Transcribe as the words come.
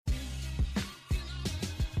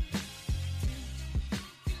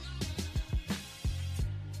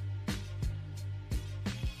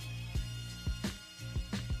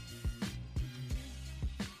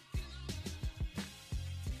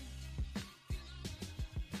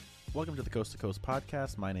Welcome to the Coast to Coast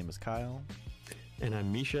podcast. My name is Kyle. And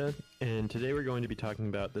I'm Misha, and today we're going to be talking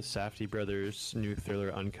about the Safdie brothers' new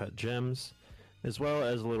thriller Uncut Gems, as well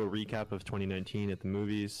as a little recap of 2019 at the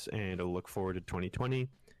movies and a look forward to 2020,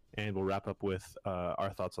 and we'll wrap up with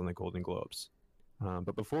our thoughts on the Golden Globes.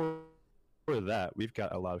 But before that, we've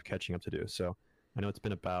got a lot of catching up to do. So I know it's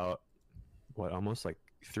been about, almost like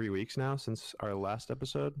 3 weeks now since our last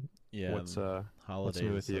episode. Yeah, what's holidays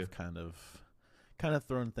new with you? have kind of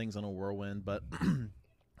thrown things on a whirlwind, but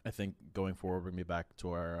I think going forward we'll be back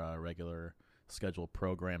to our regular scheduled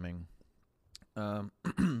programming.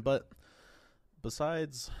 But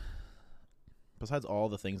besides all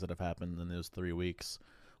the things that have happened in those 3 weeks,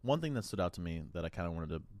 one thing that stood out to me that I kind of wanted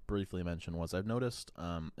to briefly mention was I've noticed,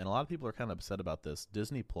 and a lot of people are kind of upset about this,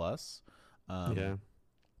 Disney Plus,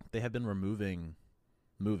 they have been removing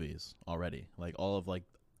movies already. Like I'm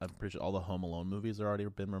pretty sure all the Home Alone movies have already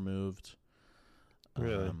been removed.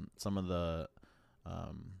 Really? Some of the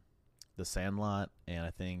Sandlot and I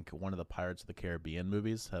think one of the Pirates of the Caribbean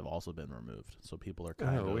movies have also been removed. So people are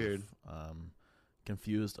kind of weird.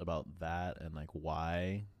 Confused about that and like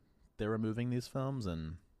why they're removing these films.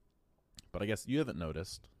 But I guess you haven't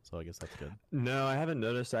noticed, so I guess that's good. No, I haven't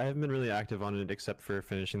noticed. I haven't been really active on it except for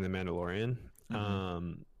finishing The Mandalorian.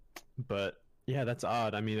 Mm-hmm. But yeah, that's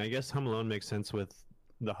odd. I mean, I guess Home Alone makes sense with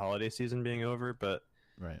the holiday season being over, but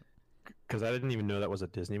Right. Because I didn't even know that was a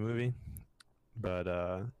Disney movie. But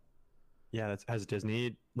yeah, has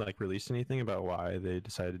Disney released anything about why they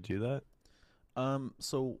decided to do that?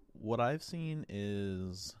 So what I've seen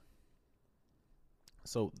is,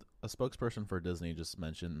 a spokesperson for Disney just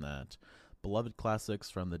mentioned that beloved classics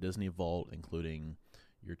from the Disney Vault, including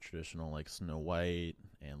your traditional like Snow White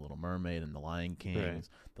and Little Mermaid and The Lion King, Right.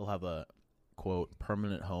 They'll have a quote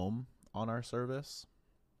permanent home on our service.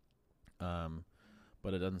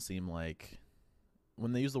 But it doesn't seem like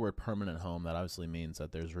when they use the word permanent home, that obviously means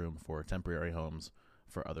that there's room for temporary homes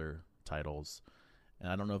for other titles.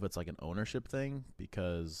 And I don't know if it's like an ownership thing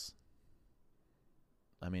because,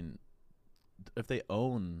 I mean, if they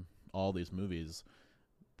own all these movies,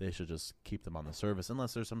 they should just keep them on the service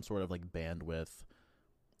unless there's some sort of like bandwidth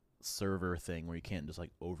server thing where you can't just like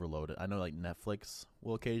overload it. I know like Netflix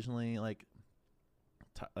will occasionally like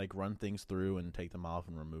run things through and take them off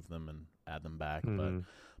and remove them and add them back.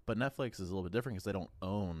 But Netflix is a little bit different because they don't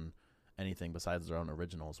own anything besides their own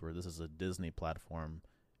originals, where this is a Disney platform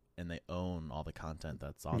and they own all the content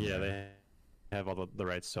that's on there. Yeah, they have all the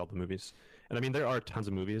rights to all the movies. And I mean, there are tons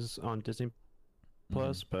of movies on Disney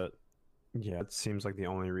Plus, but yeah, it seems like the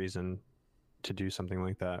only reason to do something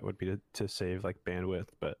like that would be to save like bandwidth,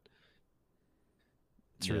 but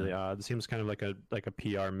it's really odd. It seems kind of like a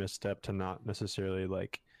PR misstep to not necessarily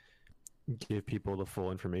like give people the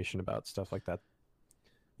full information about stuff like that.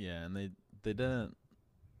 Yeah, and they didn't.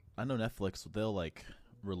 I know Netflix, they'll like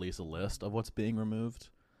release a list of what's being removed.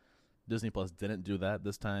 Disney Plus didn't do that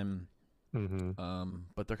this time.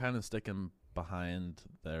 But they're kind of sticking behind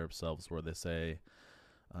themselves where they say,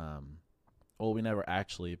 well, we never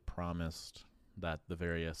actually promised that the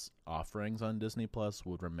various offerings on Disney Plus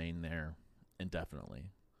would remain there indefinitely.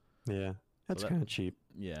 Yeah, that's kind of cheap.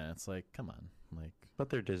 Yeah, it's like, come on. But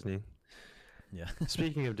they're Disney. Yeah.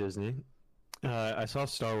 Speaking of Disney, I saw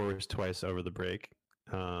Star Wars twice over the break.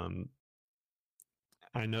 I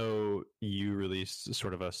know you released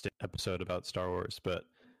sort of a episode about Star Wars, but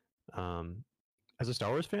as a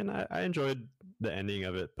Star Wars fan, I enjoyed the ending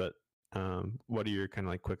of it. But what are your kind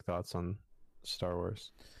of like quick thoughts on Star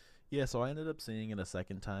Wars? Yeah, so I ended up seeing it a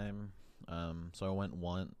second time. So I went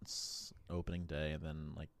once opening day and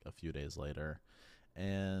then like a few days later,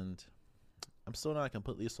 and I'm still not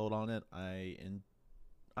completely sold on it.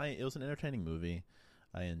 It was an entertaining movie.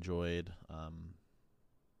 I enjoyed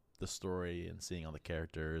the story and seeing all the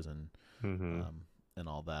characters and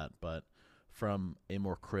all that. But from a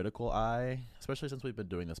more critical eye, especially since we've been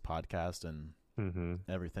doing this podcast and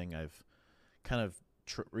everything, I've kind of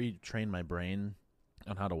retrained my brain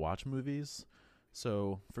on how to watch movies.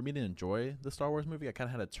 So for me to enjoy the Star Wars movie, I kind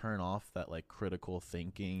of had to turn off that like critical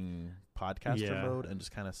thinking podcaster mode and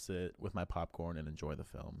just kind of sit with my popcorn and enjoy the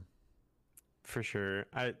film. For sure.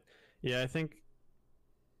 I think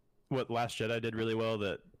what Last Jedi did really well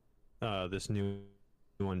that this new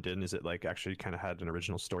one didn't is it like actually kind of had an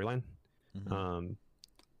original storyline.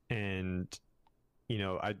 And you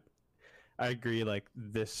know, I agree, like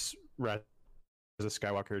this Rise of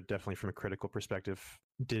Skywalker definitely from a critical perspective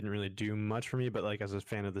didn't really do much for me, but like as a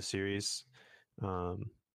fan of the series,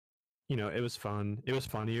 you know, it was fun. It was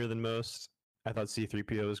funnier than most. I thought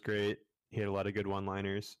C-3PO was great. He had a lot of good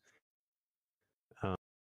one-liners.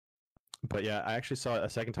 But yeah, I actually saw it a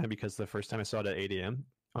second time because the first time I saw it at 8 a.m.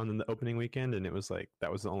 on the opening weekend, and it was like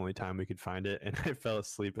that was the only time we could find it, and I fell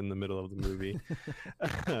asleep in the middle of the movie.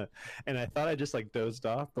 And I thought I just like dozed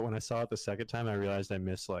off, but when I saw it the second time, I realized I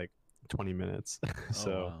missed like 20 minutes. Oh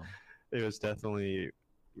So wow. it was definitely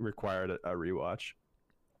required a rewatch.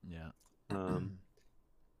 Yeah. Um,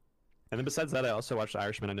 and then besides that, I also watched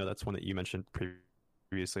Irishman. I know that's one that you mentioned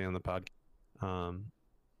previously on the podcast. Um,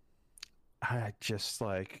 I just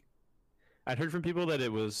like I'd heard from people that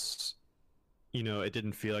it was, it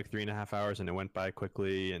didn't feel like 3.5 hours and it went by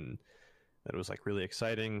quickly, and that it was like really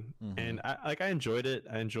exciting. Hmm. And I enjoyed it.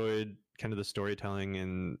 I enjoyed kind of the storytelling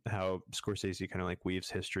and how Scorsese kind of like weaves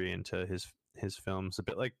history into his films, a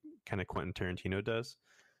bit like kind of Quentin Tarantino does.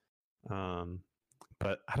 Um,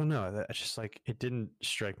 but I don't know. It's just like it didn't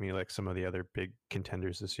strike me like some of the other big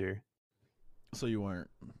contenders this year. So you weren't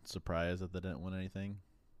surprised that they didn't win anything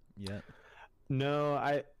yet? No,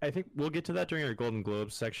 I think we'll get to that during our Golden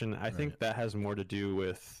Globes section. I think Right. that has more to do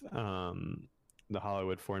with the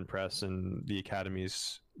Hollywood Foreign Press and the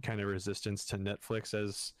Academy's kind of resistance to Netflix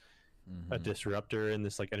as a Hmm. disruptor in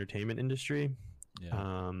this like entertainment industry. Yeah.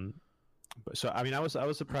 Um, but so I mean, I was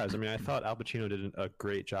surprised. I mean, I thought Al Pacino did a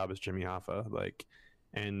great job as Jimmy Hoffa, like,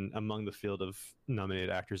 and among the field of nominated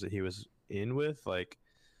actors that he was in with, like,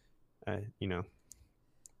 I, you know,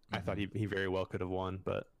 I thought Mhm. he very well could have won,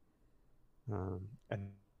 but I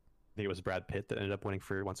think it was Brad Pitt that ended up winning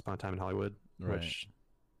for Once Upon a Time in Hollywood, Right. which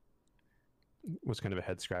was kind of a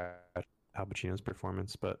head scratch. Al Pacino's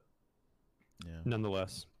performance, but Yeah.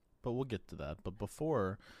 nonetheless, But we'll get to that. But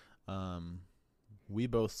before, um, we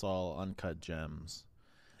both saw Uncut Gems,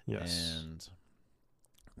 yes, and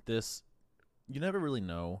this you never really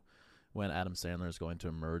know when Adam Sandler is going to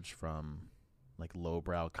emerge from like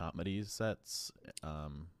lowbrow comedy sets,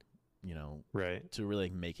 um, right. to really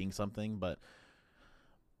like, making something. But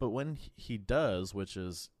when he does, which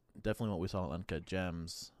is definitely what we saw in Uncut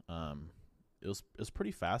Gems, it was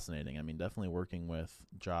pretty fascinating. I mean, definitely working with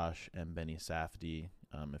Josh and Benny Safdie.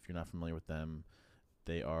 If you're not familiar with them,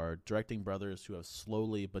 they are directing brothers who have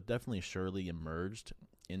slowly but definitely surely emerged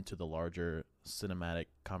into the larger cinematic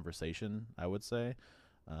conversation, I would say,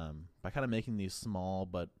 by kind of making these small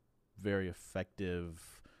but very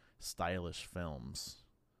effective, stylish films.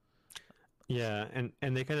 Yeah, and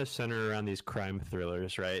they kind of center around these crime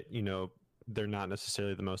thrillers, right? They're not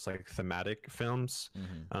necessarily the most like thematic films,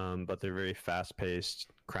 Mm-hmm. but they're very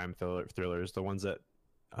fast-paced crime thrillers. The ones that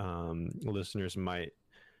listeners might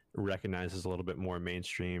recognize as a little bit more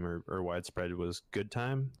mainstream or widespread was Good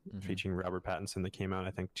Time, Mm-hmm. featuring Robert Pattinson, that came out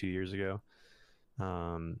I think 2 years ago.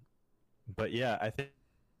 Um, but yeah, I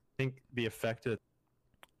think the effect that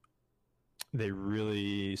they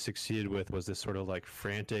really succeeded with was this sort of like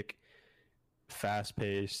frantic,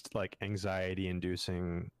 fast-paced, like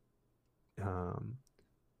anxiety-inducing, um,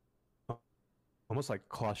 almost like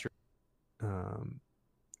um,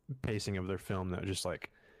 pacing of their film that just like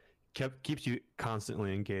keeps you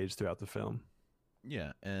constantly engaged throughout the film.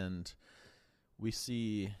 Yeah, and we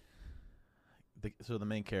see the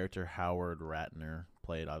main character Howard Ratner,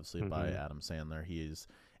 played obviously by Mm-hmm. Adam Sandler. He is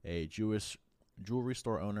a Jewish jewelry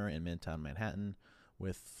store owner in Midtown Manhattan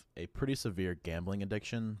with a pretty severe gambling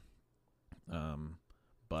addiction.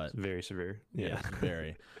 But It's very severe. yeah, Yeah.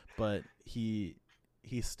 very. But he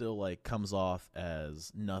still like comes off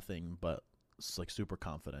as nothing but like super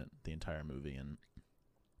confident the entire movie, and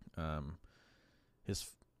um, his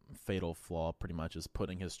fatal flaw pretty much is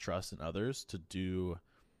putting his trust in others to do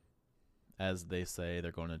as they say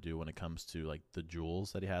they're going to do when it comes to like the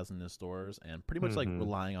jewels that he has in his stores, and pretty much like Mm-hmm.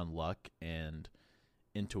 relying on luck and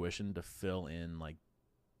intuition to fill in like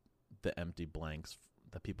the empty blanks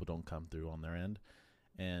that people don't come through on their end.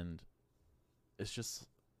 And it's just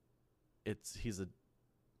it's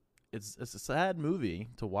a sad movie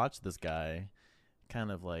to watch this guy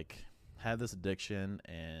kind of like have this addiction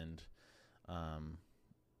and um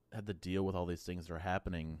had to deal with all these things that are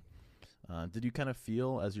happening. Did you kind of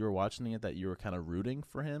feel as you were watching it that you were kind of rooting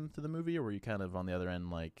for him through the movie, or were you kind of on the other end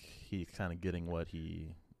like he kind of getting what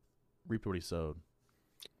he reaped what he sowed?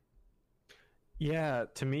 Yeah,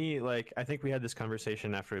 to me, like I think we had this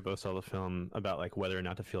conversation after we both saw the film about like whether or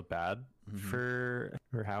not to feel bad Mm-hmm. for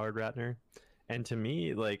Howard Ratner, and to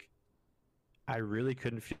me, like I really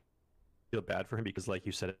couldn't feel bad for him because, like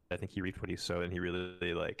you said, I think he reaped what he sowed, and he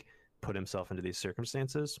really like put himself into these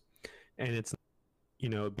circumstances, and it's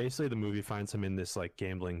basically the movie finds him in this like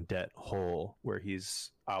gambling debt hole where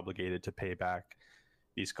he's obligated to pay back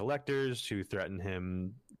these collectors who threaten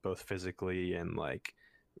him both physically and like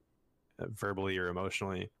verbally or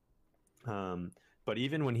emotionally. But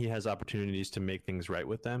even when he has opportunities to make things right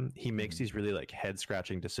with them, he makes Mm-hmm. these really like head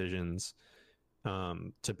scratching decisions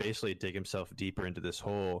to basically dig himself deeper into this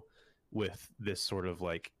hole with this sort of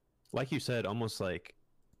like you said, almost like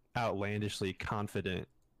outlandishly confident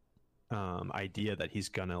idea that he's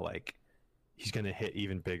gonna hit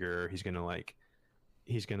even bigger. He's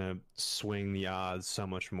gonna swing the odds so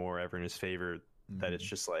much more ever in his favor that it's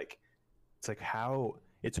just like it's like how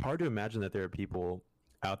it's hard to imagine that there are people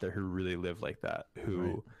out there who really live like that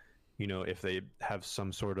who Right. if they have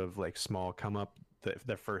some sort of like small come up,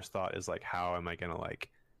 their first thought is like, how am I gonna like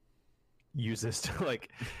use this to like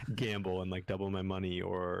gamble and like double my money,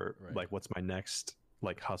 or Right. like what's my next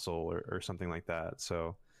like hustle, or something like that.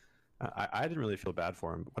 So I didn't really feel bad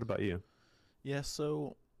for him. What about you? Yeah,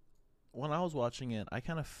 so when I was watching it, I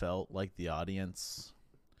kind of felt like the audience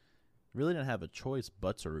really didn't have a choice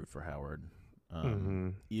but to root for Howard. Mm-hmm.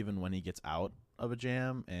 Even when he gets out of a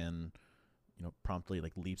jam and promptly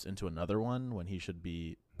like leaps into another one when he should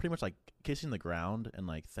be pretty much like kissing the ground and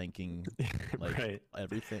like thanking like Right.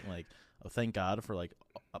 everything, like, oh, thank God for like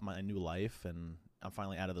my new life and I'm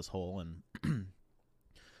finally out of this hole. And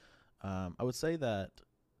I would say that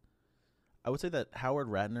Howard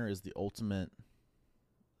Ratner is the ultimate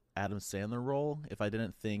Adam Sandler role if I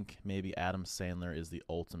didn't think maybe Adam Sandler is the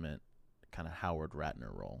ultimate kind of Howard Ratner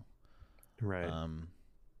role. Right. Um,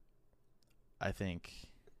 I think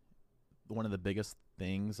one of the biggest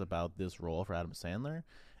things about this role for Adam Sandler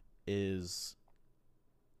is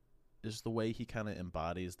the way he kind of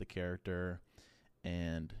embodies the character,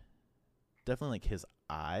 and definitely like his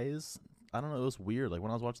eyes. I don't know, it was weird. Like when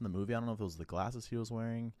I was watching the movie, I don't know if it was the glasses he was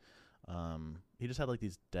wearing. He just had like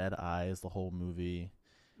these dead eyes the whole movie,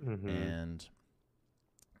 Mm-hmm. and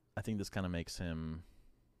I think this kind of makes him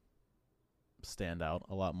stand out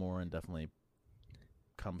a lot more and definitely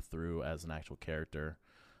come through as an actual character,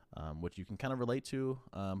 which you can kind of relate to.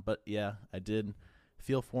 But yeah, I did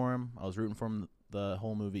feel for him. I was rooting for him the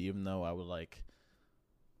whole movie, even though I would like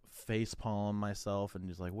face palm myself and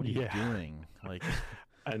just like, what are you Yeah. doing? Like,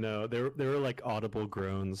 I know there were like audible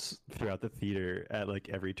groans throughout the theater at like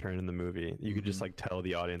every turn in the movie. You could just Mhm. like tell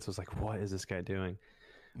the audience was like, "What is this guy doing?"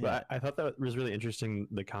 yeah. But I thought that was really interesting.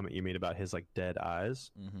 The comment you made about his like dead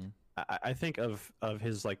eyes. Mm-hmm. I think of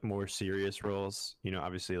his like more serious roles.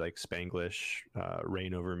 Obviously like Spanglish,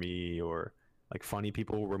 Reign Over Me, or like Funny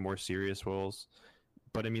People were more serious roles.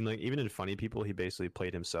 But I mean, like even in Funny People, he basically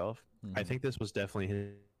played himself. I Mm-hmm. think this was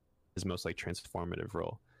definitely his most like transformative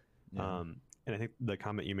role. Yeah. And I think the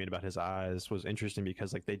comment you made about his eyes was interesting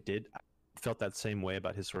because like felt that same way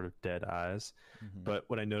about his sort of dead eyes. Mm-hmm. But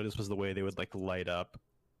what I noticed was the way they would like light up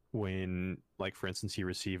when, like, for instance, he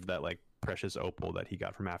received that like precious opal that he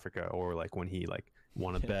got from Africa, or like when he like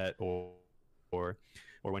won a Yeah. bet, or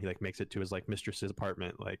when he like makes it to his like mistress's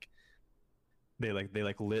apartment. Like they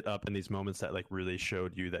lit up in these moments that like really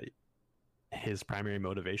showed you that his primary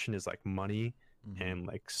motivation is like money Mm-hmm. and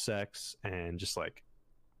like sex and just like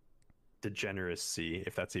degeneracy,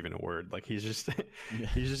 if that's even a word. Like he's just Yeah.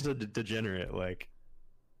 he's just a degenerate. Like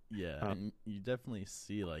Yeah, uh, and you definitely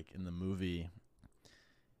see like in the movie,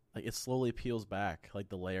 like it slowly peels back like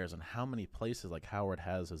the layers and how many places like Howard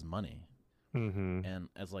has his money, mm-hmm. and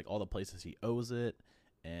as like all the places he owes it,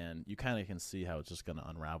 and you kind of can see how it's just gonna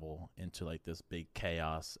unravel into like this big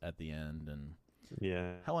chaos at the end, and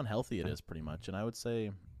Yeah. how unhealthy it is pretty much. And I would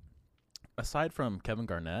say, aside from Kevin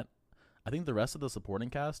Garnett, I think the rest of the supporting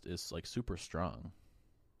cast is like super strong.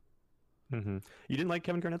 Mm-hmm. You didn't like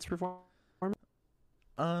Kevin Garnett's performance?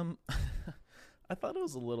 Um, I thought it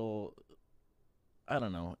was a little. I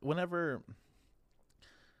don't know.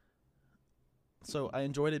 So I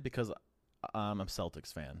enjoyed it because I'm a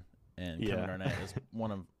Celtics fan, and Kevin Yeah. Garnett is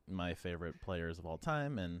one of my favorite players of all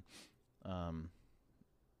time, and um,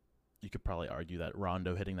 you could probably argue that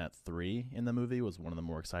Rondo hitting that three in the movie was one of the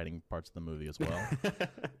more exciting parts of the movie as well.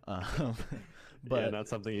 um, But but not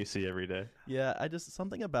something you see every day. yeah, I just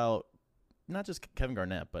something about not just Kevin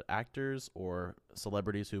Garnett, but actors or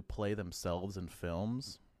celebrities who play themselves in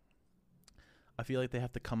films. I feel like they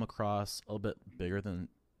have to come across a little bit bigger than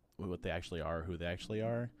what they actually are, who they actually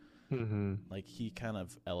are. Mm-hmm. Like he kind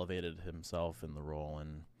of elevated himself in the role,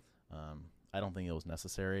 and I don't think it was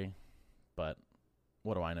necessary. But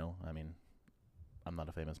what do I know? I mean, I'm not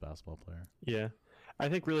a famous basketball player. Yeah. I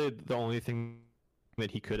think really the only thing that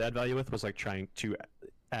he could add value with was like trying to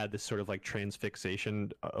add this sort of like transfixation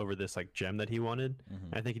over this like gem that he wanted.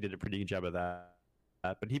 Mm-hmm. I think he did a pretty good job of that.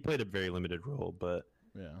 But he played a very limited role. But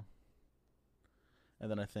Yeah. And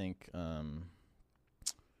then I think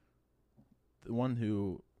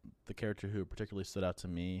the character who particularly stood out to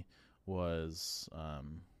me was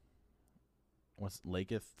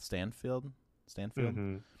Lakeith Stanfield.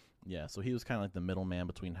 mm-hmm. Yeah, so he was kind of like the middleman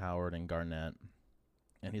between Howard and Garnett,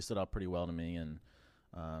 and he stood out pretty well to me. And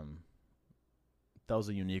um, that was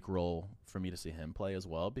a unique role for me to see him play as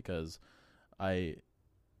well, because I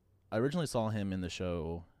I originally saw him in the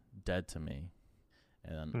show Dead to Me,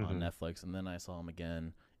 and on Mm-hmm. Netflix, and then I saw him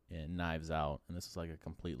again in Knives Out, and this is like a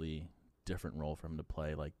completely different role for him to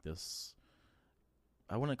play. Like this,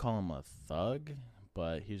 I wouldn't call him a thug,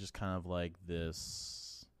 but he's just kind of like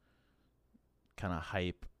this kind of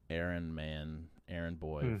hype errand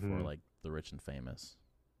boy for Mm-hmm. like the rich and famous.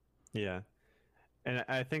 Yeah, and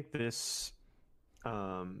I think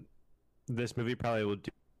um, this movie probably will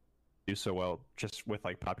do so well just with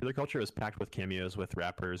like popular culture. It was packed with cameos with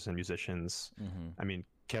rappers and musicians. Mm-hmm. I mean,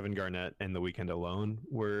 Kevin Garnett and The Weeknd alone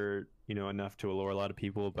were, enough to allure a lot of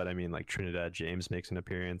people. But I mean, like Trinidad James makes an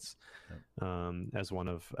appearance Yep. as one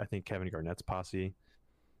of, I think, Kevin Garnett's posse.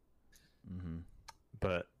 Mm-hmm.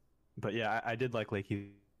 But but yeah, I did like Lakeith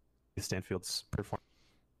Stanfield's performance.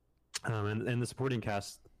 And the supporting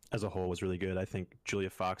cast as a whole was really good. I think Julia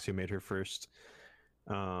Fox, who made her first,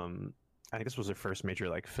 I think this was her first major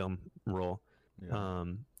like film role. Yeah.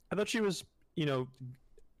 I thought she was, you know,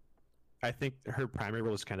 I think her primary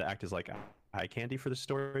role was kind of act as like eye candy for the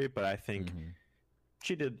story, but I think Mm-hmm.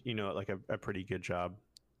 she did, like a pretty good job.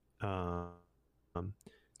 Um,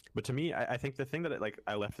 but to me, I think the thing that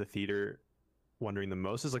I left the theater wondering the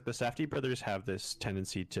most is like the Safdie brothers have this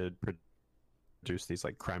tendency to produce these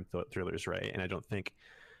like crime thrillers, right? And I don't think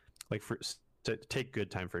like to take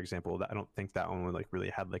Good Time for example, that I don't think that one like really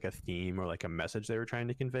had like a theme or like a message they were trying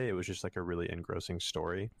to convey. It was just like a really engrossing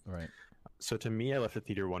story. Right. So to me, I left the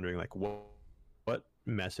theater wondering like what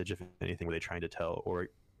message, if anything, were they trying to tell, or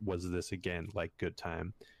was this again like Good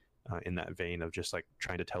Time, in that vein of just like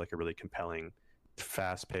trying to tell like a really compelling,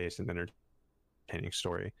 fast-paced, and entertaining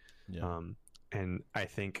story. Yeah. And I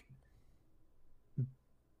think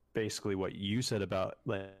basically what you said about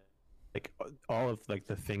like all of like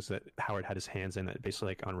the things that Howard had his hands in that basically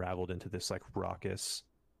like unraveled into this like raucous,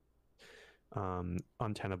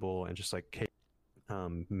 untenable, and just like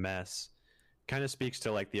mess kind of speaks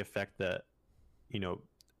to like the effect that you know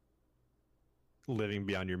living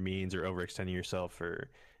beyond your means or overextending yourself or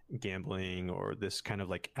gambling or this kind of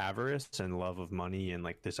like avarice and love of money and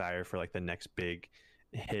like desire for like the next big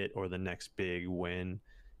hit or the next big win,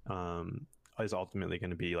 is ultimately going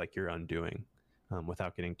to be like your undoing,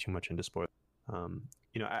 without getting too much into spoil.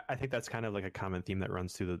 I think that's kind of like a common theme that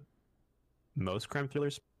runs through the most crime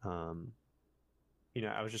thrillers. I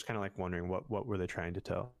was just kind of like wondering what were they trying to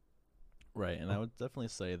tell. Right. And I would definitely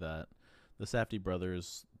say that the Safdie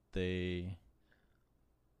brothers, they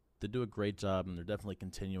do a great job, and they're definitely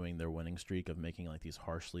continuing their winning streak of making like these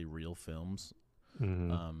harshly real films,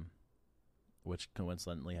 Mm-hmm. which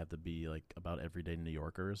coincidentally have to be like about everyday New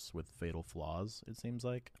Yorkers with fatal flaws. It seems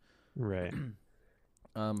like. Right.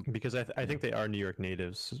 Because I Yeah. think they are New York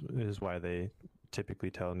natives is why they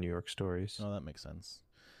typically tell New York stories. Oh, that makes sense.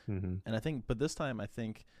 Mm-hmm. And I think, but this time I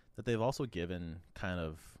think that they've also given kind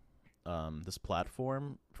of this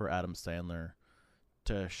platform for Adam Sandler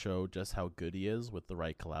to show just how good he is with the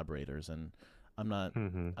right collaborators. And I'm not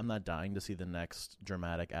Mm-hmm. I'm not dying to see the next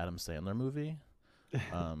dramatic Adam Sandler movie.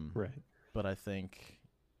 Right. But I think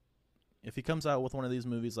if he comes out with one of these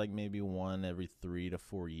movies, like maybe one every 3 to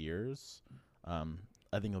 4 years,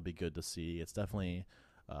 I think it'll be good to see. It's definitely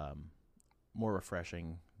more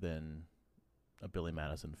refreshing than a Billy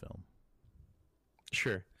Madison film.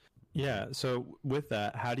 Sure. Yeah. So with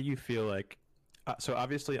that, how do you feel like? So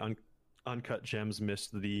obviously, Uncut Gems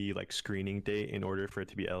missed the like screening date in order for it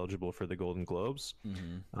to be eligible for the Golden Globes.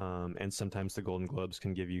 Mm-hmm. And sometimes the Golden Globes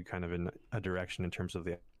can give you kind of a direction in terms of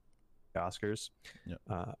the Oscars. Yep.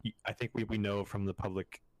 I think we know from the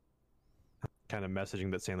public kind of messaging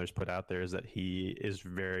that Sandler's put out there is that he is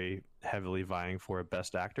very heavily vying for a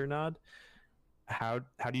Best Actor nod. How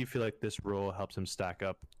do you feel like this role helps him stack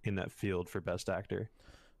up in that field for Best Actor?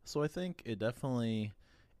 So I think it definitely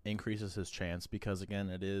increases his chance because, again,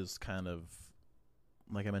 it is kind of,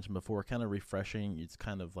 like I mentioned before, kind of refreshing. It's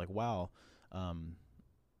kind of like, wow,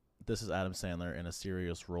 this is Adam Sandler in a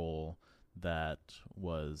serious role that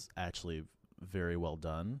was actually very well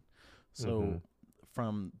done. So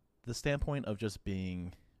from the standpoint of just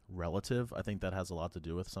being relative, I think that has a lot to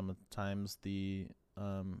do with sometimes the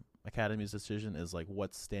Academy's decision is like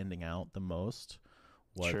what's standing out the most.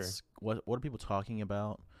 Sure. What are people talking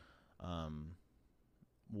about?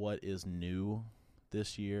 What is new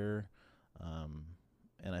this year?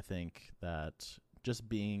 And I think that just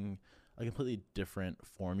being a completely different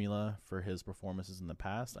formula for his performances in the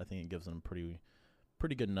past, I think it gives him pretty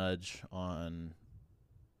good nudge on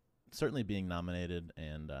certainly being nominated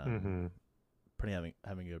and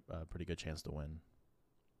having a pretty good chance to win.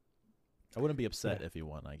 I wouldn't be upset if he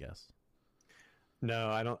won, I guess. No,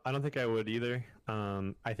 I don't think I would either.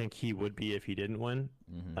 I think he would be if he didn't win.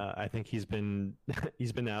 Mm-hmm. I think he's been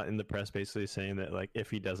he's been out in the press basically saying that like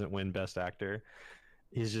if he doesn't win Best Actor,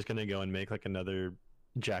 he's just gonna go and make like another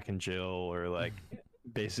Jack and Jill or like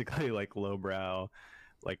basically like lowbrow,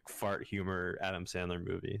 like fart humor Adam Sandler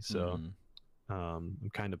movie. So I'm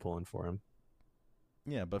kind of pulling for him.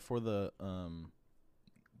 Yeah, but for the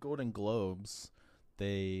Golden Globes,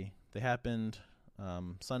 they happened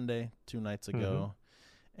Sunday, 2 nights ago,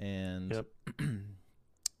 and Yep.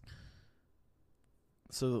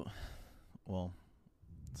 so, well,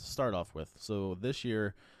 to start off with, so this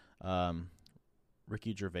year,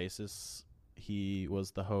 Ricky Gervais, he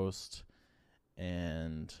was the host,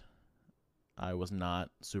 and I was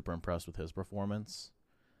not super impressed with his performance.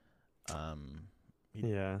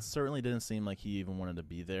 He certainly didn't seem like he even wanted to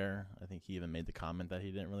be there. I think he even made the comment that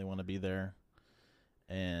he didn't really want to be there.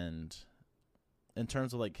 And in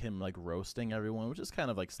terms of like him like roasting everyone, which is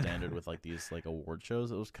kind of like standard with like these like award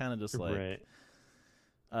shows, it was kind of just like, right.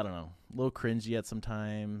 I don't know, a little cringy at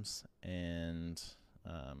sometimes. And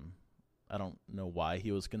I don't know why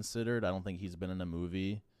he was considered. I don't think he's been in a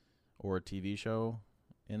movie or a TV show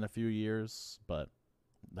in a few years. But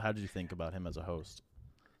how did you think about him as a host?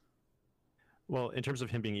 Well, in terms of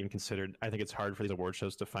him being even considered, I think it's hard for these award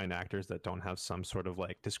shows to find actors that don't have some sort of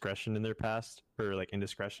like discretion in their past or like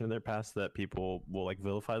indiscretion in their past that people will like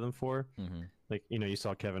vilify them for. Mm-hmm. Like, you know, you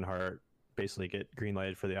saw Kevin Hart basically get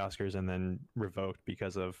greenlighted for the Oscars and then revoked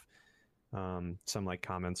because of some like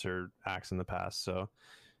comments or acts in the past. So,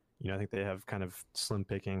 you know, I think they have kind of slim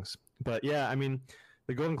pickings. But yeah, I mean,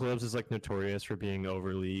 the Golden Globes is like notorious for being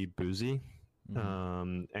overly boozy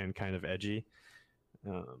and kind of edgy.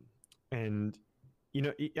 And, you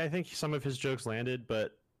know, I think some of his jokes landed,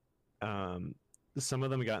 but some of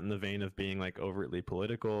them got in the vein of being like overtly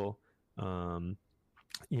political.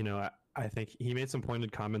 You know, I think he made some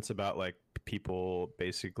pointed comments about like people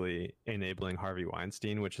basically enabling Harvey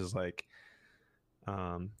Weinstein, which is like,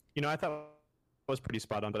 you know, I thought was pretty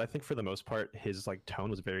spot on, but I think for the most part, his like tone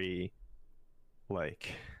was very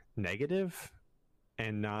like negative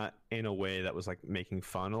and not in a way that was like making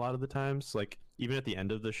fun a lot of the times. Like even at the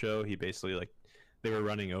end of the show, he basically like they were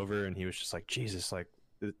running over and he was just like, Jesus, like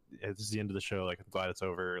it's the end of the show. Like, I'm glad it's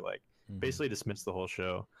over. Like basically dismissed the whole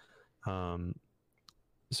show.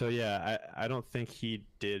 So yeah, I don't think he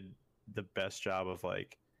did the best job of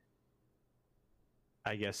like,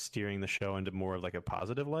 I guess, steering the show into more of like a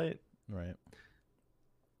positive light. Right.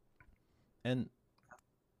 And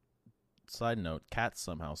side note, Cats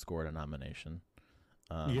somehow scored a nomination.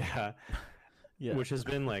 Yeah. Which has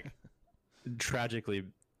been like tragically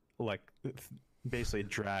like basically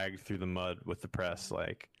dragged through the mud with the press.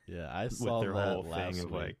 Like, yeah, I saw with their that whole last thing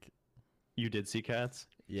of week. like, you did see Cats?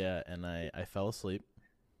 Yeah, and I fell asleep.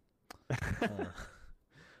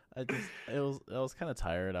 I was kind of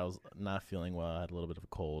tired. I was not feeling well. I had a little bit of a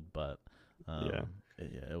cold, but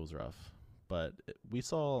it was rough. But we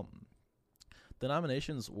saw the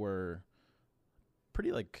nominations were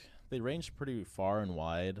pretty like they ranged pretty far and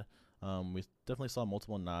wide. We definitely saw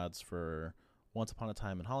multiple nods for Once Upon a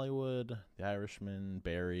Time in Hollywood, The Irishman,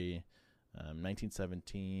 Barry,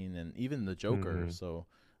 1917, and even The Joker. So,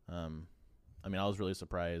 I mean, I was really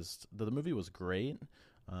surprised. The movie was great,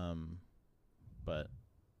 but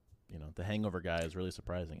you know, The Hangover guy is really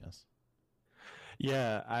surprising us.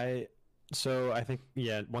 Yeah, I think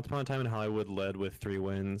Once Upon a Time in Hollywood led with 3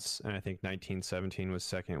 wins, and I think 1917 was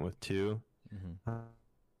second with 2.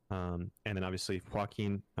 And then obviously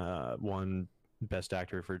Joaquin won Best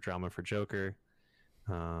Actor for Drama for Joker.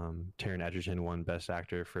 Taron Egerton won Best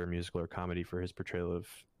Actor for Musical or Comedy for his portrayal of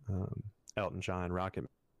Elton John in Rocket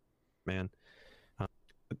Man.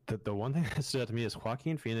 The one thing that stood out to me is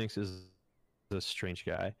Joaquin Phoenix is a strange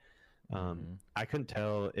guy. I couldn't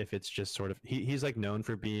tell if it's just sort of he's like known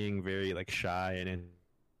for being very like shy and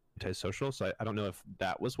antisocial. So I don't know if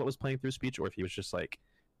that was what was playing through speech or if he was just like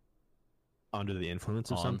under the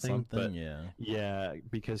influence of something. But yeah,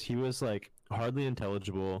 because he was like hardly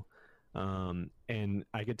intelligible, and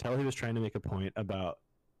I could tell he was trying to make a point about,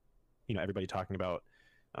 you know, everybody talking about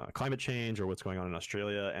climate change or what's going on in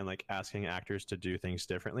Australia, and like asking actors to do things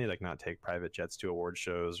differently, like not take private jets to award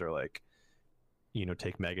shows or like, you know,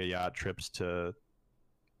 take mega yacht trips to,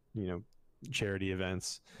 you know, charity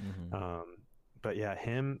events. But yeah,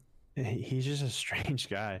 he's just a strange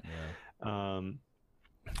guy.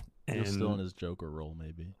 He's still in his Joker role,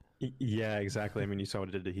 maybe. Yeah, exactly. I mean, you saw what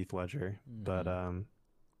it did to Heath Ledger. But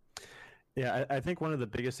yeah, I think one of the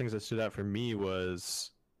biggest things that stood out for me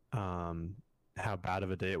was how bad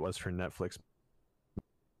of a day it was for Netflix.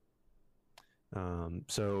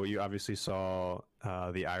 So you obviously saw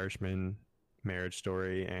The Irishman, Marriage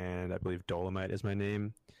Story, and I believe Dolomite Is My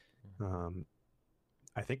Name.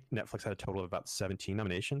 I think Netflix had a total of about 17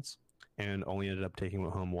 nominations and only ended up taking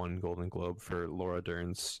home one Golden Globe for Laura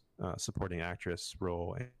Dern's supporting actress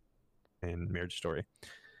role in Marriage Story.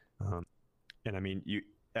 And I mean, you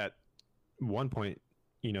at one point,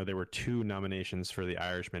 there were two nominations for The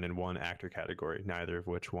Irishman in one actor category, neither of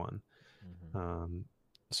which won.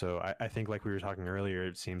 So I think, like we were talking earlier,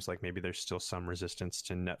 it seems like maybe there's still some resistance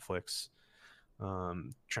to Netflix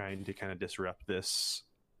trying to kind of disrupt this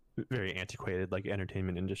very antiquated like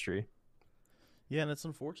entertainment industry. Yeah, and it's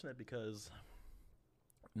unfortunate because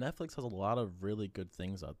Netflix has a lot of really good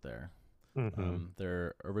things out there.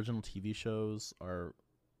 Their original TV shows are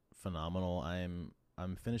phenomenal. I'm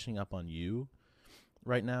finishing up on You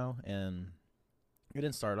right now, and it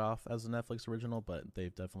didn't start off as a Netflix original, but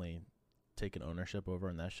they've definitely taken ownership over,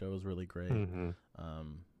 and that show is really great. I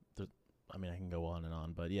mean, I can go on and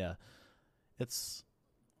on, but yeah, there's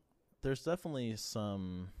definitely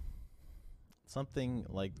something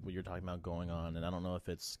like what you're talking about going on, and I don't know if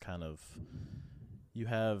it's kind of, you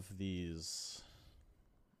have these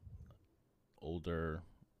older,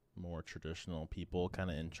 more traditional people kind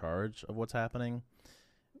of in charge of what's happening,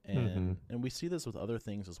 and we see this with other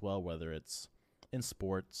things as well, whether it's in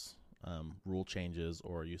sports, rule changes,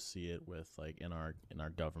 or you see it with like in our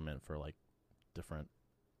government for like different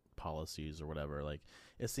policies or whatever. Like,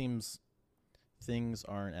 it seems things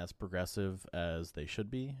aren't as progressive as they should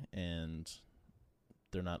be, and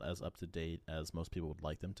they're not as up to date as most people would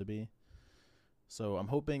like them to be. So I'm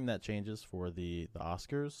hoping that changes for the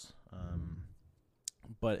Oscars.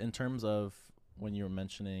 But in terms of when you were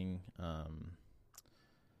mentioning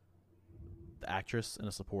the actress in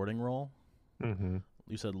a supporting role,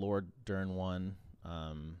 you said Laura Dern won.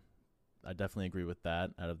 I definitely agree with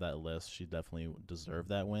that. Out of that list, she definitely deserved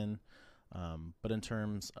that win. But in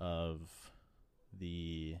terms of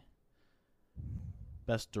the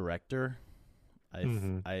best director, I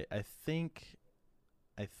think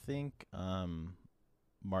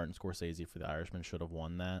Martin Scorsese for The Irishman should have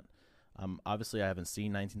won that. Obviously, I haven't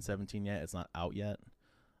seen 1917 yet. It's not out yet,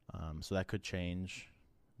 so that could change.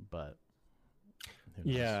 But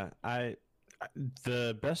yeah,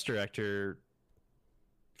 the best director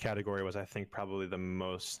category was, I think, probably the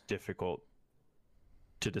most difficult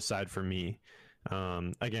to decide for me.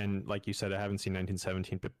 Again, like you said, I haven't seen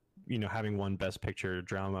 1917, but having won Best Picture,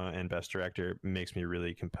 Drama, and Best Director makes me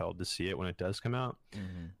really compelled to see it when it does come out.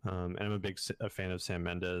 And I'm a fan of Sam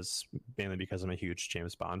Mendes, mainly because I'm a huge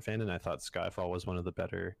James Bond fan, and I thought Skyfall was one of the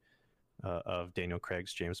better of Daniel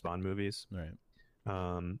Craig's James Bond movies. Right.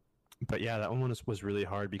 But yeah, that one was really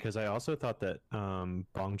hard because I also thought that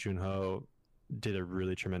Bong Joon-ho did a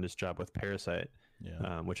really tremendous job with Parasite,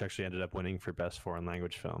 which actually ended up winning for Best Foreign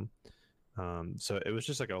Language Film. So it was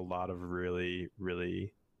just like a lot of really,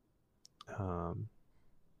 really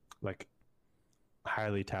like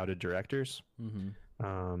highly touted directors.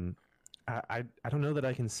 I don't know that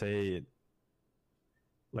I can say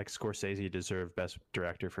like Scorsese deserved Best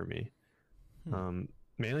Director for me.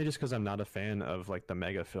 Mainly just because I'm not a fan of like the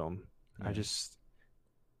mega film. I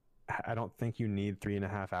don't think you need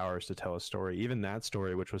 3.5 hours to tell a story. Even that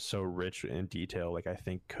story, which was so rich in detail, like I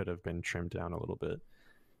think could have been trimmed down a little bit.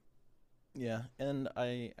 Yeah, and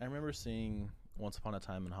I remember seeing Once Upon a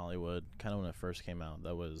Time in Hollywood kind of when it first came out.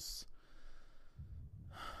 That was,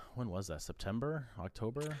 when was that? September?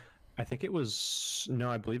 October? I think it was,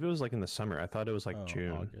 no, I believe it was like in the summer. I thought it was like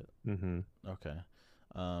June. August. Okay.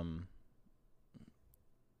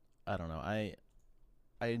 I don't know.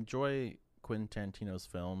 I enjoy Quentin Tarantino's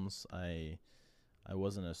films. I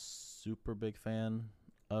wasn't a super big fan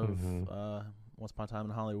of Once Upon a Time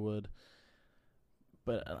in Hollywood,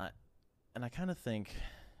 but I kind of think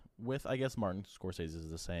with, I guess Martin Scorsese is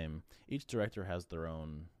the same. Each director has their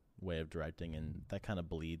own way of directing, and that kind of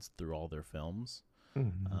bleeds through all their films.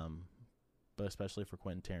 But especially for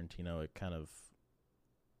Quentin Tarantino, it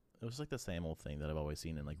was like the same old thing that I've always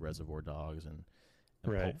seen in like Reservoir Dogs and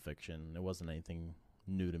Pulp Fiction. It wasn't anything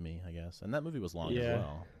new to me, I guess. And that movie was long as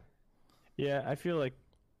well. Yeah, I feel like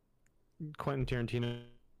Quentin Tarantino,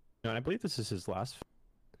 and I believe this is his last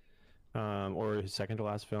film, or his second to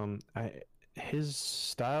last film. His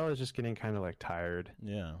style is just getting kind of like tired.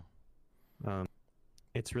 Yeah.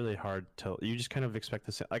 It's really hard to, you just kind of expect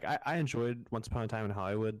to say, like, I enjoyed Once Upon a Time in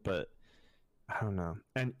Hollywood, but I don't know.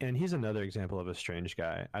 And he's another example of a strange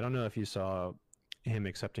guy. I don't know if you saw him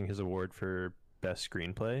accepting his award for Best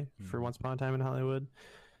Screenplay for Once Upon a Time in Hollywood,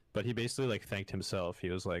 but he basically like thanked himself. He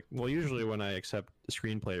was like, well, usually when I accept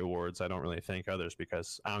screenplay awards, I don't really thank others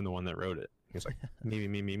because I'm the one that wrote it. He was like,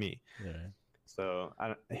 me. Yeah. So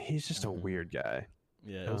he's just a Mhm. weird guy.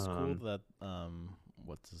 Yeah, it was cool Um, that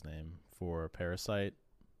what's his name for Parasite?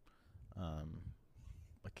 Um,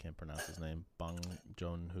 I can't pronounce his name. Bong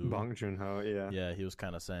Joon Ho. Bong Joon-ho, yeah. Yeah, he was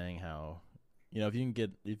kind of saying how, if you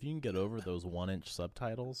can get over those 1 inch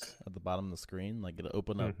subtitles at the bottom of the screen, like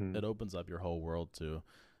Hmm. it opens up your whole world to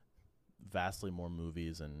vastly more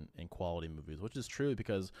movies and quality movies, which is true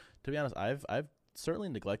because, to be honest, I've certainly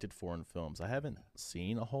neglected foreign films. I haven't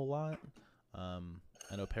seen a whole lot. Um,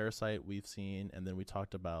 I know Parasite we've seen, and then we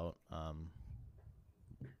talked about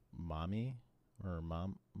Mommy or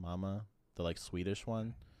Mama, the like Swedish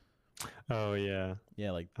one. Oh yeah.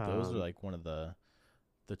 Yeah, like those are Um, like one of the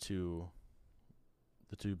two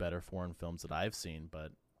the two better foreign films that I've seen.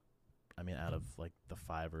 But I mean, out of like the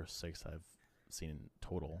 5 or 6 I've seen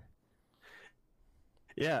total.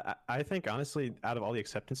 yeah, I think honestly, out of all the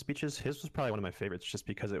acceptance speeches, his was probably one of my favorites, just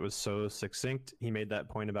because it was so succinct. He made that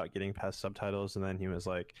point about getting past subtitles, and then he was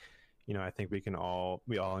like, I think we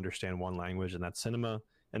all understand one language, and that's cinema.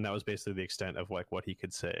 And that was basically the extent of like what he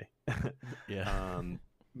could say. Yeah. um,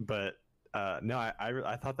 but no,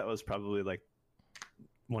 I thought that was probably like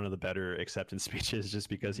one of the better acceptance speeches, just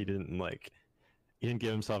because he didn't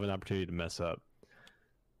give himself an opportunity to mess up.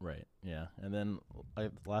 Right. Yeah. And then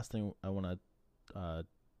the last thing I want to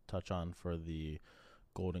touch on for the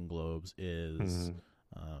Golden Globes is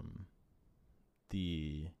Mm-hmm. um,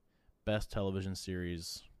 the best television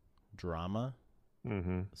series drama,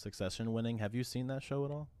 Mm-hmm. Succession winning. Have you seen that show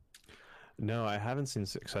at all? No, I haven't seen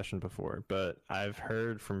Succession before, but I've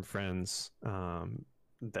heard from friends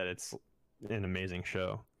that it's an amazing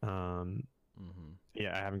show. Mm-hmm.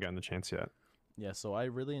 Yeah, I haven't gotten the chance yet. Yeah. So I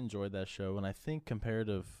really enjoyed that show, and I think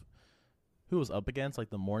comparative who was up against, like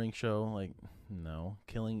the morning show, like no,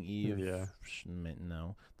 Killing Eve, Yeah.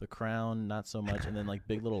 no, The Crown, not so much, and then like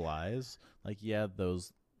Big Little Lies, like yeah,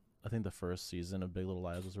 those. I think the first season of Big Little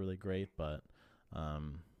Lies was really great, but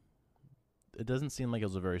um, it doesn't seem like it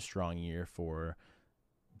was a very strong year for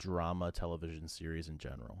drama television series in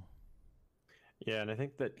general. Yeah, and I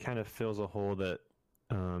think that kind of fills a hole that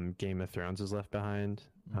Game of Thrones has left behind.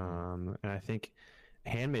 Mm-hmm. And I think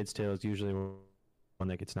Handmaid's Tale is usually one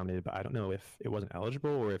that gets nominated, but I don't know if it wasn't eligible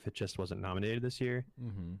or if it just wasn't nominated this year.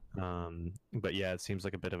 Mm-hmm. But yeah, it seems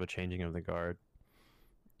like a bit of a changing of the guard.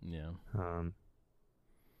 Yeah, Um,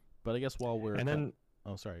 but I guess while we're and kind, then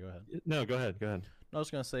oh sorry, go ahead. no, go ahead, go ahead. No, I was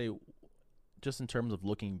gonna say, just in terms of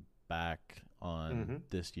looking back on Mm-hmm.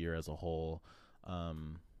 this year as a whole,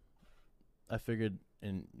 um, I figured,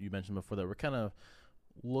 and you mentioned before that we're kind of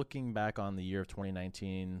looking back on the year of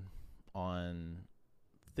 2019 on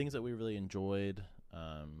things that we really enjoyed,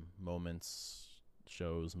 moments,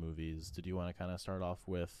 shows, movies. Did you want to kind of start off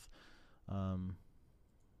with um,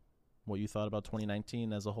 what you thought about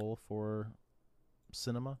 2019 as a whole for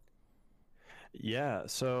cinema? Yeah,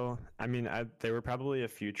 so I mean, there were probably a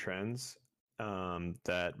few trends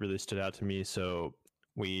that really stood out to me. So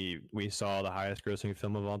we saw the highest grossing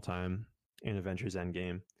film of all time in Avengers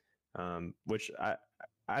Endgame, which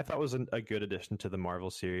I thought was a good addition to the Marvel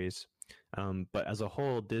series. But as a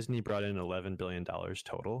whole, Disney brought in $11 billion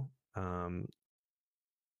total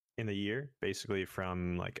in the year, basically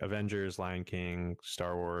from like Avengers, Lion King,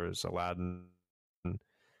 Star Wars, Aladdin,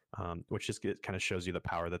 which just kind of shows you the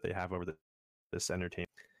power that they have over this entertainment.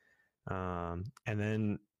 And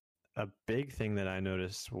then a big thing that I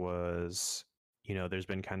noticed was, there's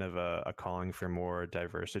been kind of a calling for more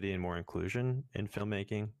diversity and more inclusion in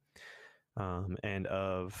filmmaking. And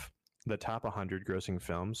of the top 100 grossing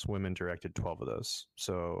films, women directed 12 of those.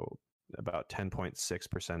 So about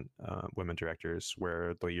 10.6% women directors,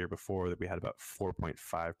 where the year before that we had about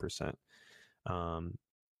 4.5%.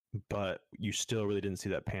 But you still really didn't see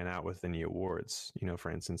that pan out with any awards.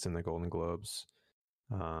 For instance, in the Golden Globes,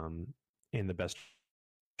 um, in the Best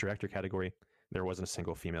Director category, there wasn't a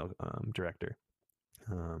single female director.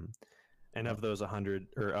 Um, and Oh, of those 100,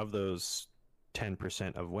 or of those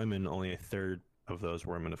 10% of women, only a third of those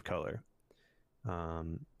were women of color.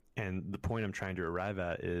 Um, and the point I'm trying to arrive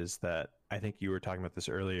at is that I think you were talking about this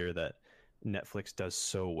earlier, that Netflix does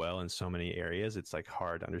so well in so many areas, it's like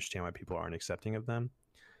hard to understand why people aren't accepting of them.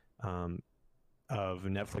 Um, of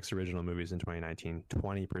Netflix original movies in 2019,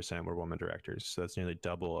 20% were women directors. So that's nearly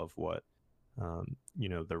double of what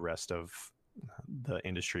the rest of the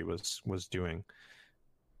industry was doing.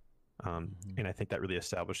 mm-hmm. And I think that really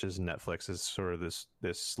establishes Netflix as sort of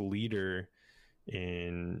this leader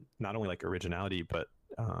in not only like originality but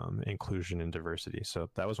inclusion and diversity. So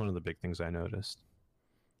that was one of the big things I noticed.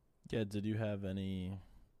 Yeah. Did you have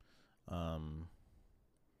um,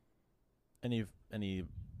 any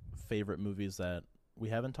favorite movies that we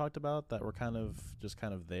haven't talked about that were kind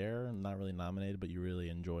of there and not really nominated, but you really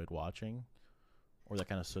enjoyed watching, or that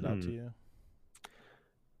kind of stood out to you?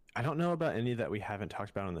 I don't know about any that we haven't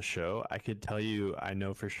talked about on the show. I could tell you, I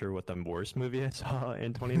know for sure what the worst movie I saw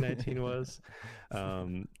in 2019 was.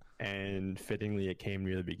 And fittingly, it came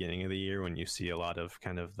near the beginning of the year when you see a lot of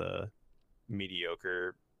kind of the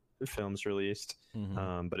mediocre films released.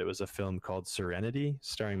 But it was a film called Serenity,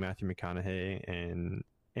 starring Matthew McConaughey and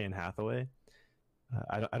Anne Hathaway.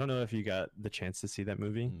 I don't know if you got the chance to see that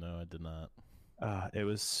movie. No, I did not. It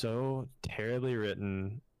was so terribly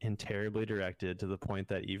written and terribly directed to the point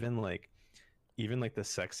that even like the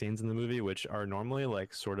sex scenes in the movie, which are normally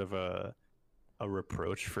like sort of a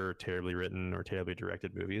reproach for terribly written or terribly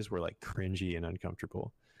directed movies, were like cringy and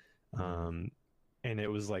uncomfortable. And it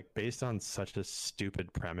was like based on such a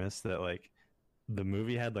stupid premise that like the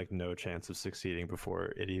movie had like no chance of succeeding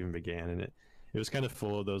before it even began. And it was kind of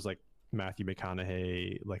full of those like Matthew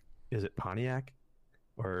McConaughey, like, is it Pontiac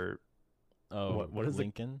or what is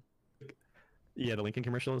Lincoln? Yeah, the Lincoln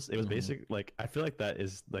commercials. It was basic. Like, I feel like that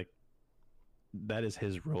is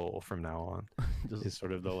his role from now on. Is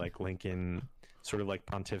sort of the like Lincoln, sort of like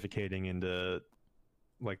pontificating into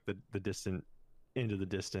like the distant, into the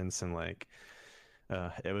distance, and like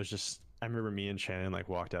it was just. I remember me and Shannon like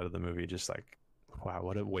walked out of the movie just like, wow,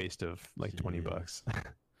 what a waste of like $20.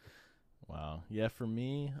 Wow. Yeah, for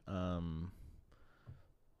me,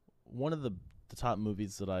 one of the top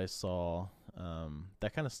movies that I saw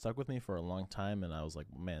that kind of stuck with me for a long time, and I was like,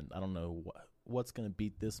 man, I don't know what's gonna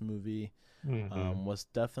beat this movie. Was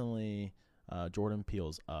definitely Jordan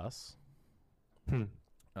Peele's Us.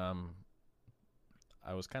 I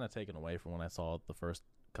was kind of taken away from when I saw it the first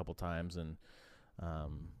couple times, and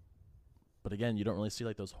but again, you don't really see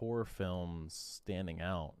like those horror films standing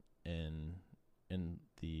out in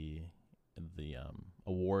the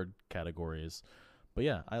award categories. But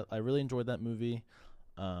yeah, I really enjoyed that movie.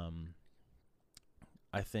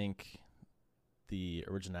 I think the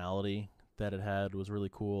originality that it had was really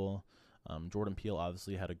cool. Jordan Peele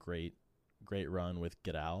obviously had a great run with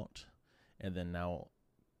Get Out, and then now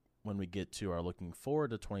when we get to our looking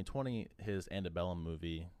forward to 2020, his Antebellum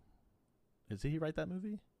movie. Did he write that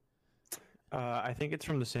movie? I think it's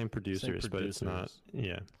from the same producers, but it's not.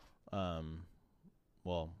 Yeah.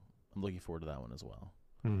 Well, I'm looking forward to that one as well.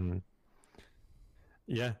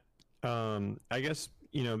 Yeah. I guess,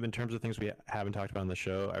 in terms of things we haven't talked about on the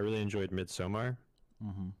show, I really enjoyed Midsommar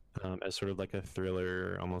as sort of like a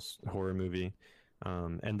thriller, almost horror movie.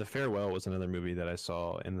 And The Farewell was another movie that I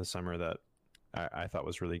saw in the summer that I thought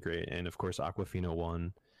was really great. And of course, Awkwafina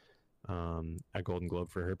won a Golden Globe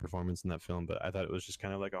for her performance in that film. But I thought it was just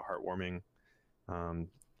kind of like a heartwarming,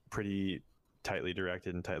 pretty tightly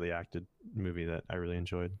directed and tightly acted movie that I really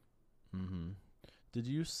enjoyed. Did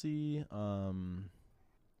you see John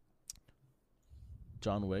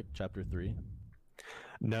Wick Chapter 3?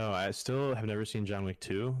 No, I still have never seen John Wick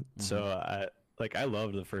 2. So I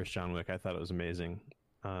loved the first John Wick. I thought it was amazing.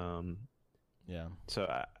 Yeah.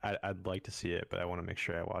 So I'd like to see it, but I want to make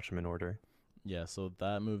sure I watch them in order. Yeah, so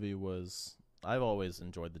that movie was... I've always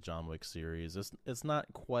enjoyed the John Wick series. It's not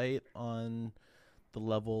quite on the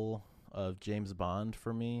level of James Bond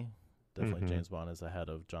for me. Definitely James Bond is ahead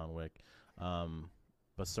of John Wick.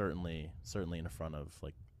 But certainly in front of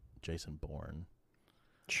like Jason Bourne.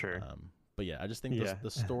 Sure. But yeah, I just think the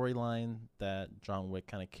storyline that John Wick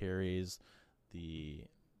kind of carries, the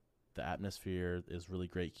atmosphere is really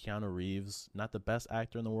great. Keanu Reeves, not the best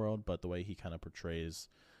actor in the world, but the way he kind of portrays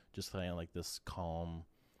just kind of like this calm,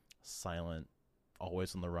 silent,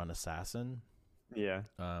 always on the run assassin. Yeah.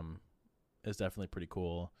 Is definitely pretty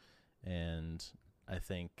cool. And I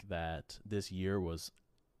think that this year was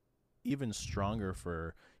even stronger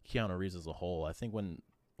for Keanu Reeves as a whole. I think when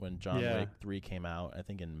John Wick 3 came out, I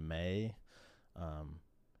think in May,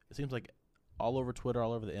 it seems like all over Twitter,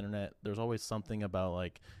 all over the internet, there's always something about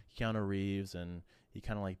like Keanu Reeves, and he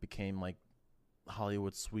kind of like became like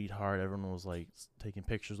Hollywood sweetheart. Everyone was like taking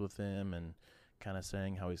pictures with him and kind of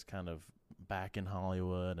saying how he's kind of back in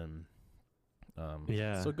Hollywood, and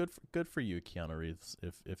so good for you, Keanu Reeves,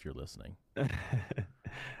 if you're listening.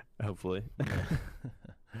 Hopefully.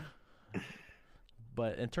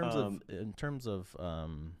 But in terms of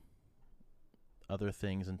other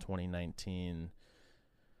things in 2019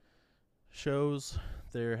 shows,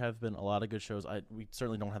 there have been a lot of good shows. We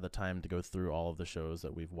certainly don't have the time to go through all of the shows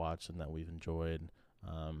that we've watched and that we've enjoyed.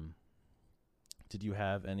 Did you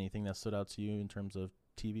have anything that stood out to you in terms of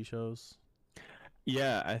TV shows?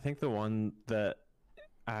 Yeah, I think the one that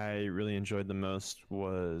I really enjoyed the most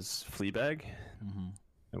was Fleabag,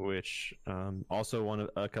 which also won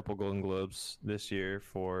a couple Golden Globes this year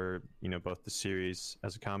for both the series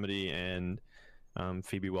as a comedy and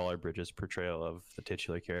Phoebe Waller-Bridge's portrayal of the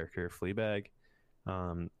titular character Fleabag.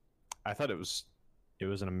 I thought it was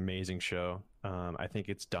an amazing show. I think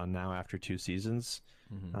it's done now after 2 seasons,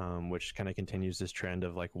 which kind of continues this trend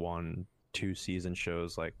of like 1-2 season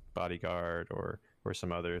shows like Bodyguard or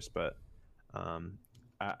some others. But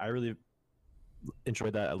I really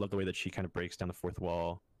enjoyed that. I love the way that she kind of breaks down the fourth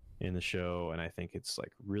wall in the show, and I think it's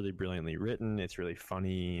like really brilliantly written. It's really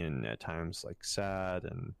funny and at times like sad,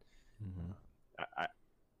 and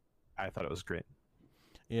I thought it was great.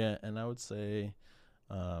 Yeah, and I would say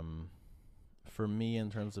for me,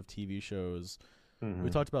 in terms of TV shows,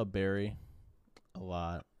 we talked about Barry a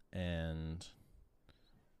lot, and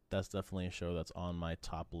that's definitely a show that's on my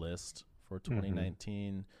top list for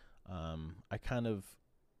 2019.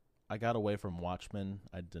 I got away from Watchmen.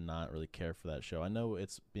 I did not really care for that show. I know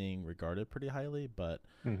it's being regarded pretty highly, but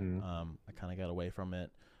I kind of got away from it.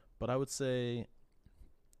 But I would say,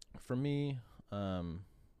 for me,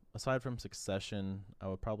 aside from Succession, I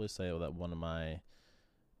would probably say that one of my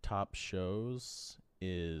top shows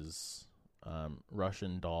is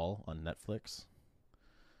Russian Doll on Netflix.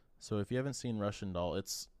 So if you haven't seen Russian Doll,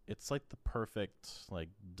 it's like the perfect like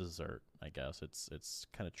dessert, I guess. It's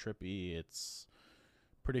kind of trippy. It's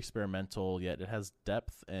pretty experimental, yet it has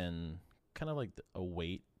depth and kind of like a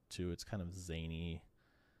weight to its kind of zany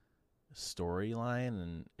storyline,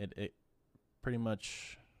 and it pretty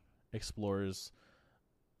much explores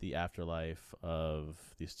the afterlife of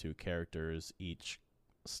these two characters, each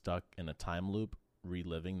stuck in a time loop,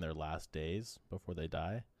 reliving their last days before they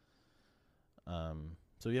die.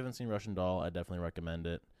 So if you haven't seen Russian Doll, I definitely recommend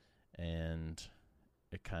it, and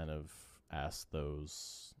it kind of asks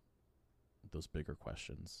those bigger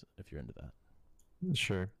questions if you're into that.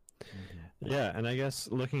 Sure. Yeah, and I guess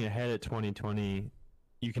looking ahead at 2020,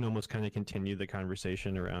 you can almost kind of continue the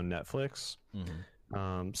conversation around Netflix.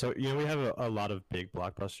 So we have a lot of big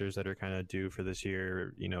blockbusters that are kind of due for this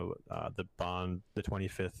year. The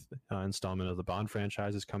 25th installment of the Bond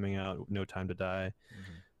franchise is coming out, No Time to Die.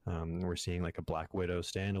 We're seeing like a Black Widow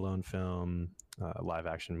standalone film, live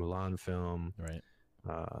action Mulan film, right?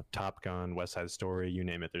 Top Gun, West Side Story, you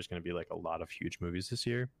name it. There's going to be like a lot of huge movies this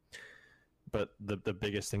year. But the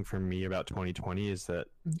biggest thing for me about 2020 is that,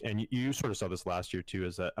 and you sort of saw this last year too,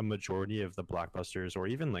 is that a majority of the blockbusters, or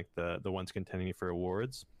even like the ones contending for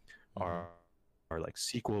awards, are like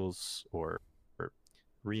sequels or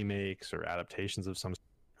remakes or adaptations of some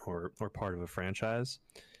or part of a franchise.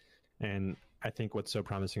 And I think what's so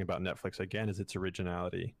promising about Netflix again is its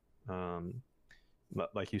originality.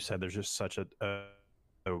 Like you said, there's just such a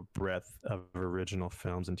breadth of original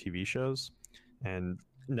films and TV shows, and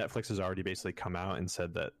Netflix has already basically come out and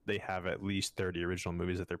said that they have at least 30 original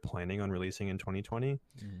movies that they're planning on releasing in 2020,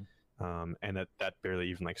 and that barely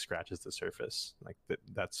even like scratches the surface. Like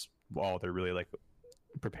that's all they're really like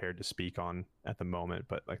prepared to speak on at the moment,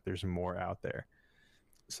 but like there's more out there.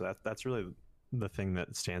 So that's really the thing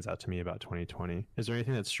that stands out to me about 2020. Is there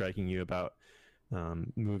anything that's striking you about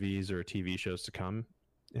movies or TV shows to come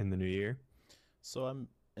in the new year? So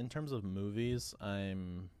in terms of movies,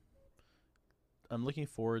 I'm looking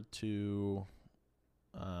forward to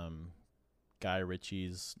Guy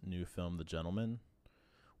Ritchie's new film, The Gentleman,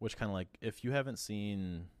 which kind of like, if you haven't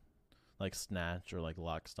seen like Snatch or like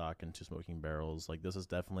Lock, Stock, and Two Smoking Barrels, like this is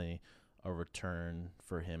definitely a return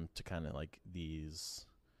for him to kind of like these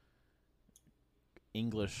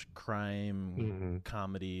English crime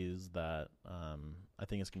comedies that I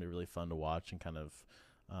think it's going to be really fun to watch, and kind of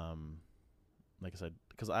like I said,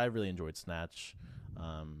 because I really enjoyed Snatch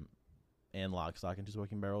and Lock, Stock, and Two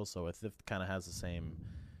Smoking Barrels, so if it kind of has the same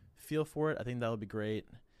feel for it, I think that would be great.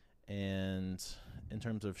 And in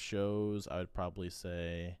terms of shows, I would probably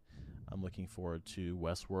say I'm looking forward to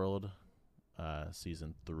Westworld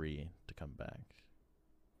season 3 to come back.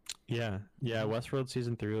 Yeah, Westworld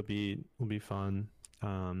season 3 will be fun.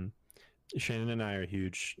 Shannon and I are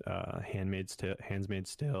huge Handmaid's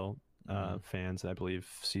Tale fans, and I believe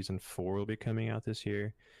season 4 will be coming out this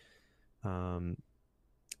year.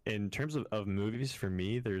 In terms of movies, for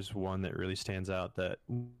me, there's one that really stands out that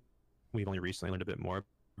we've only recently learned a bit more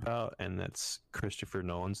about, and that's Christopher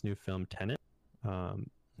Nolan's new film, Tenet.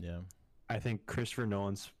 I think Christopher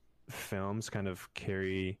Nolan's films kind of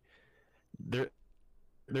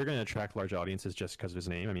they're going to attract large audiences just because of his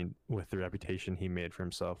name. I mean, with the reputation he made for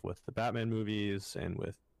himself with the Batman movies and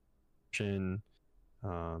with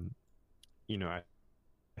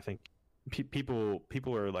I think people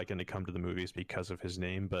are like going to come to the movies because of his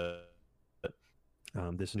name, but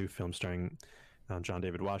this new film starring John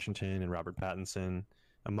David Washington and Robert Pattinson,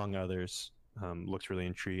 among others, looks really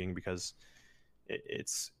intriguing because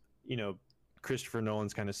it's, you know, Christopher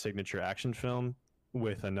Nolan's kind of signature action film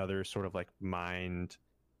with another sort of like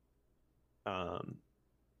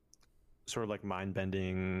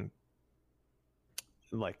mind-bending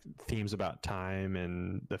like themes about time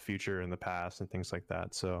and the future and the past and things like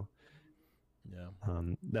that. So Yeah.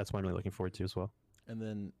 That's what I'm really looking forward to as well. And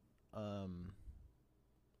then I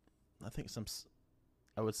think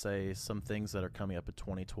I would say some things that are coming up in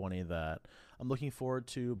 2020 that I'm looking forward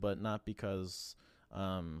to, but not because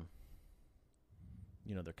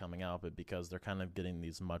you know, they're coming out, but because they're kind of getting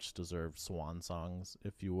these much deserved swan songs,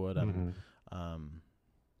 if you would.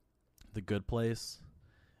 The Good Place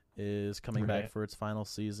is coming back for its final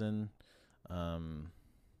season.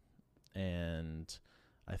 And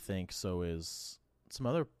I think so is some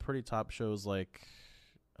other pretty top shows like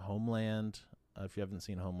Homeland. If you haven't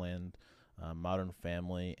seen Homeland, Modern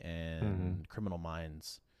Family, and Criminal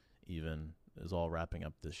Minds even is all wrapping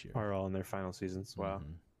up this year. Are all in their final seasons. Wow.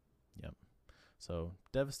 Yep. So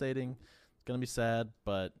devastating. It's going to be sad,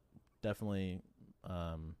 but definitely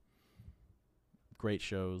great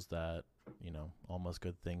shows that, you know, all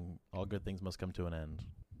good things must come to an end.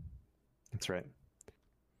 That's right.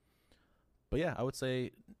 But yeah, I would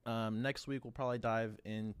say next week we'll probably dive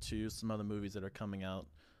into some other movies that are coming out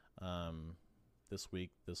this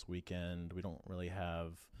week, this weekend. We don't really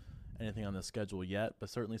have anything on the schedule yet, but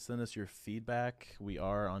certainly send us your feedback. We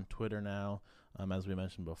are on Twitter now, as we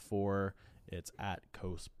mentioned before. It's at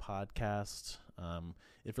Coast Podcast.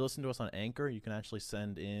 If you're listening to us on Anchor, you can actually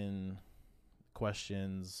send in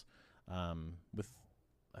questions I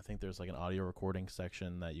think there's like an audio recording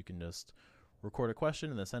section that you can just record a question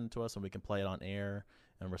and then send it to us, and we can play it on air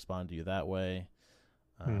and respond to you that way.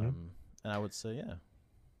 And I would say,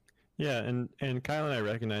 yeah, and Kyle and I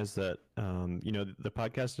recognize that you know, the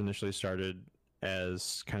podcast initially started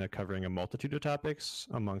as kind of covering a multitude of topics,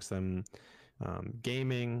 amongst them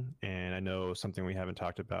gaming, and I know something we haven't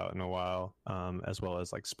talked about in a while, as well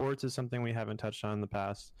as like sports is something we haven't touched on in the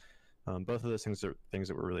past. Both of those things are things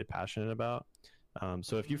that we're really passionate about.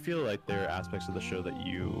 So if you feel like there are aspects of the show that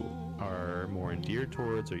you are more endeared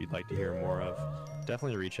towards or you'd like to hear more of,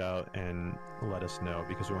 definitely reach out and let us know,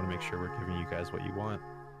 because we want to make sure we're giving you guys what you want.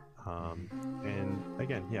 And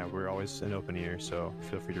again, yeah, we're always an open ear, so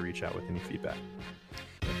feel free to reach out with any feedback.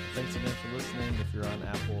 Thanks again for listening. If you're on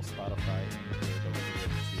Apple, Spotify, don't forget to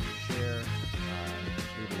share,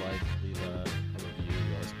 leave a like, leave a review.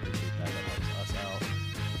 We always appreciate that. That helps us out.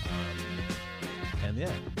 And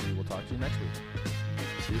yeah, we will talk to you next week.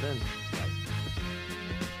 See you then.